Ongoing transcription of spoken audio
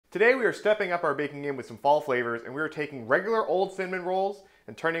Today we are stepping up our baking game with some fall flavors, and we are taking regular old cinnamon rolls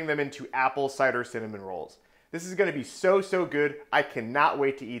and turning them into apple cider cinnamon rolls. This is going to be so good. I cannot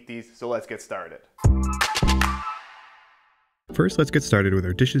wait to eat these, so let's get started. First, let's get started with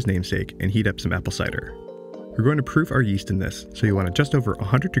our dish's namesake and heat up some apple cider. We're going to proof our yeast in this, so you want it just over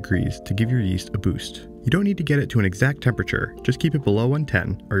 100 degrees to give your yeast a boost. You don't need to get it to an exact temperature, just keep it below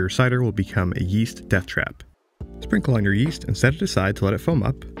 110 or your cider will become a yeast death trap. Sprinkle on your yeast and set it aside to let it foam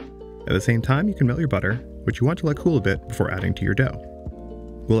up. At the same time, you can melt your butter, which you want to let cool a bit before adding to your dough.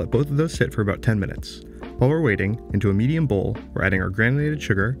 We'll let both of those sit for about 10 minutes. While we're waiting, into a medium bowl, we're adding our granulated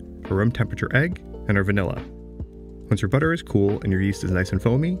sugar, our room temperature egg, and our vanilla. Once your butter is cool and your yeast is nice and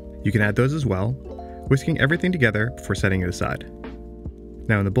foamy, you can add those as well, whisking everything together before setting it aside.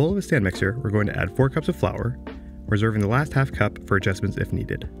 Now in the bowl of a stand mixer, we're going to add 4 cups of flour, reserving the last half cup for adjustments if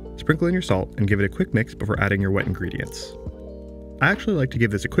needed. Sprinkle in your salt and give it a quick mix before adding your wet ingredients. I actually like to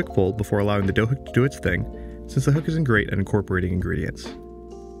give this a quick fold before allowing the dough hook to do its thing, since the hook isn't great at incorporating ingredients.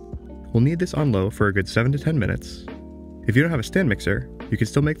 We'll need this on low for a good 7 to 10 minutes. If you don't have a stand mixer, you can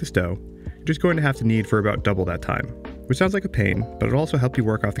still make this dough. You're just going to have to knead for about double that time, which sounds like a pain, but it'll also help you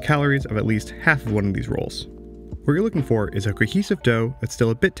work off the calories of at least half of one of these rolls. What you're looking for is a cohesive dough that's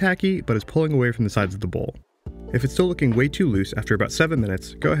still a bit tacky, but is pulling away from the sides of the bowl. If it's still looking way too loose after about 7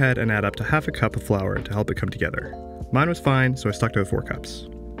 minutes, go ahead and add up to half a cup of flour to help it come together. Mine was fine, so I stuck to the 4 cups.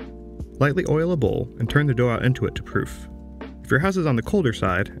 Lightly oil a bowl and turn the dough out into it to proof. If your house is on the colder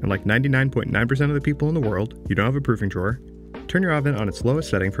side, and like 99.9% of the people in the world, you don't have a proofing drawer, turn your oven on its lowest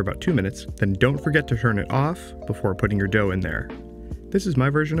setting for about 2 minutes, then don't forget to turn it off before putting your dough in there. This is my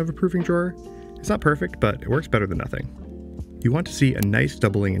version of a proofing drawer. It's not perfect, but it works better than nothing. You want to see a nice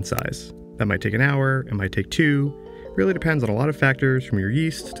doubling in size. That might take an hour, it might take 2. It really depends on a lot of factors, from your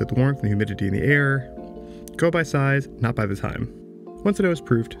yeast to the warmth and humidity in the air. Go by size, not by the time. Once the dough is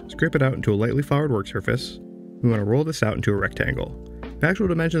proofed, scrape it out into a lightly floured work surface. We want to roll this out into a rectangle. The actual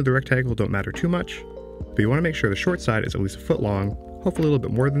dimensions of the rectangle don't matter too much, but you want to make sure the short side is at least a foot long, hopefully a little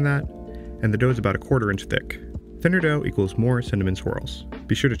bit more than that, and the dough is about a 1/4 inch thick. Thinner dough equals more cinnamon swirls.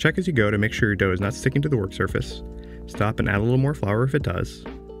 Be sure to check as you go to make sure your dough is not sticking to the work surface. Stop and add a little more flour if it does.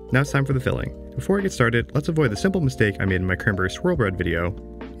 Now it's time for the filling. Before I get started, let's avoid the simple mistake I made in my cranberry swirl bread video.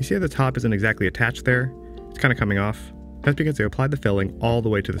 You see how the top isn't exactly attached there? It's kind of coming off. That's because I applied the filling all the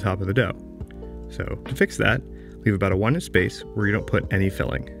way to the top of the dough. So to fix that, leave about a 1 inch space where you don't put any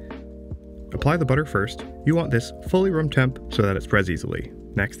filling. Apply the butter first. You want this fully room temp so that it spreads easily.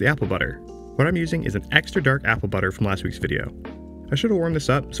 Next, the apple butter. What I'm using is an extra dark apple butter from last week's video. I should have warmed this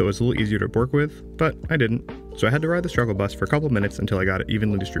up so it was a little easier to work with, but I didn't. So I had to ride the struggle bus for a couple minutes until I got it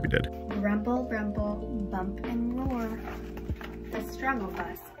evenly distributed. Rumble, rumble, bump and roar. The struggle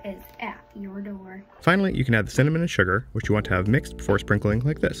bus is at your door. Finally, you can add the cinnamon and sugar, which you want to have mixed before sprinkling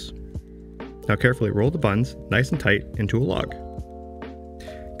like this. Now carefully roll the buns, nice and tight, into a log.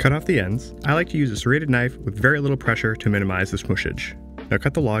 Cut off the ends. I like to use a serrated knife with very little pressure to minimize the smushage. Now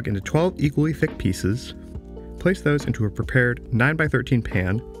cut the log into 12 equally thick pieces. Place those into a prepared 9x13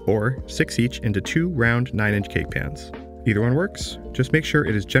 pan, or 6 each into 2 round 9-inch cake pans. Either one works, just make sure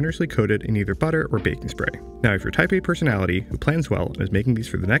it is generously coated in either butter or baking spray. Now if you're type A personality who plans well and is making these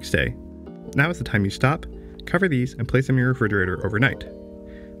for the next day, now is the time you stop, cover these, and place them in your refrigerator overnight.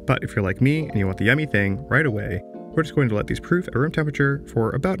 But if you're like me and you want the yummy thing right away, we're just going to let these proof at room temperature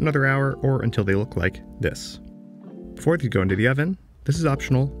for about another hour or until they look like this. Before these go into the oven, this is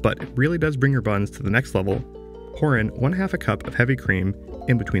optional, but it really does bring your buns to the next level. Pour in 1/2 cup of heavy cream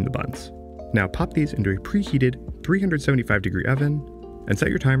in between the buns. Now pop these into a preheated 375-degree oven and set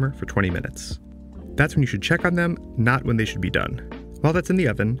your timer for 20 minutes. That's when you should check on them, not when they should be done. While that's in the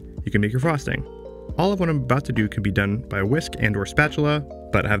oven, you can make your frosting. All of what I'm about to do can be done by a whisk and/or spatula,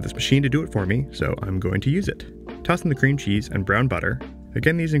 but I have this machine to do it for me, so I'm going to use it. Toss in the cream cheese and brown butter.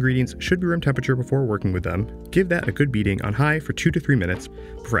 Again, these ingredients should be room temperature before working with them. Give that a good beating on high for 2 to 3 minutes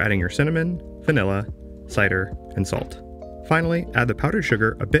before adding your cinnamon, vanilla, cider, and salt. Finally, add the powdered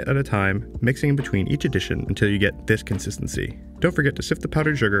sugar a bit at a time, mixing in between each addition until you get this consistency. Don't forget to sift the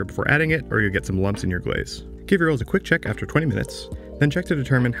powdered sugar before adding it or you'll get some lumps in your glaze. Give your rolls a quick check after 20 minutes, then check to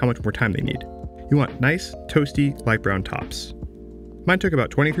determine how much more time they need. You want nice, toasty, light brown tops. Mine took about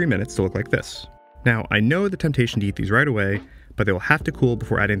 23 minutes to look like this. Now, I know the temptation to eat these right away, but they will have to cool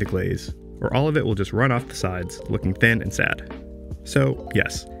before adding the glaze, or all of it will just run off the sides, looking thin and sad. So,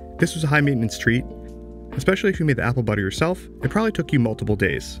 yes, this was a high maintenance treat. Especially if you made the apple butter yourself, it probably took you multiple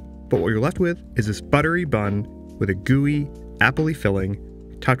days. But what you're left with is this buttery bun with a gooey, appley filling,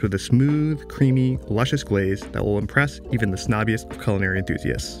 topped with a smooth, creamy, luscious glaze that will impress even the snobbiest of culinary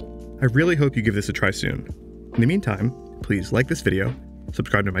enthusiasts. I really hope you give this a try soon. In the meantime, please like this video,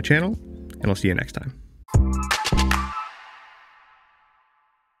 subscribe to my channel, and I'll see you next time.